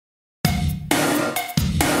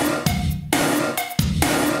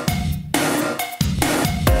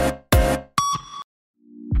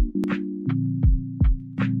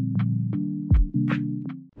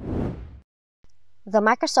The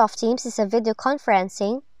Microsoft Teams is a video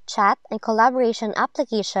conferencing, chat, and collaboration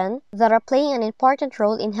application that are playing an important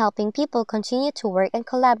role in helping people continue to work and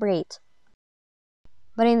collaborate.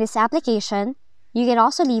 But in this application, you can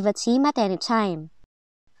also leave a team at any time.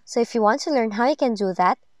 So if you want to learn how you can do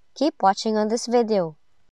that, keep watching on this video.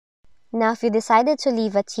 Now, if you decided to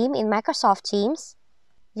leave a team in Microsoft Teams,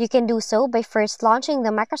 you can do so by first launching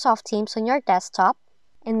the Microsoft Teams on your desktop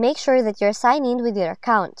and make sure that you're signed in with your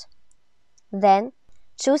account. Then,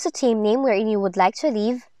 choose a team name wherein you would like to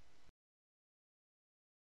leave.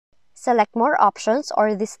 Select More Options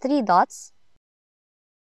or these three dots.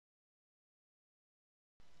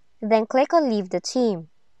 Then click on Leave the Team.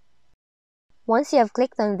 Once you have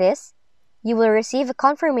clicked on this, you will receive a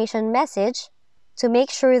confirmation message to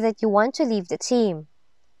make sure that you want to leave the team.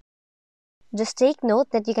 Just take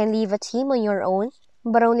note that you can leave a team on your own,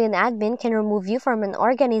 but only an admin can remove you from an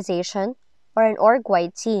organization or an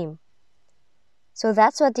org-wide team. So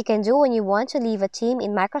that's what you can do when you want to leave a team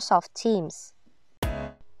in Microsoft Teams.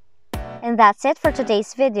 And that's it for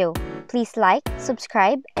today's video. Please like,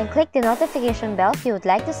 subscribe, and click the notification bell if you would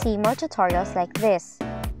like to see more tutorials like this.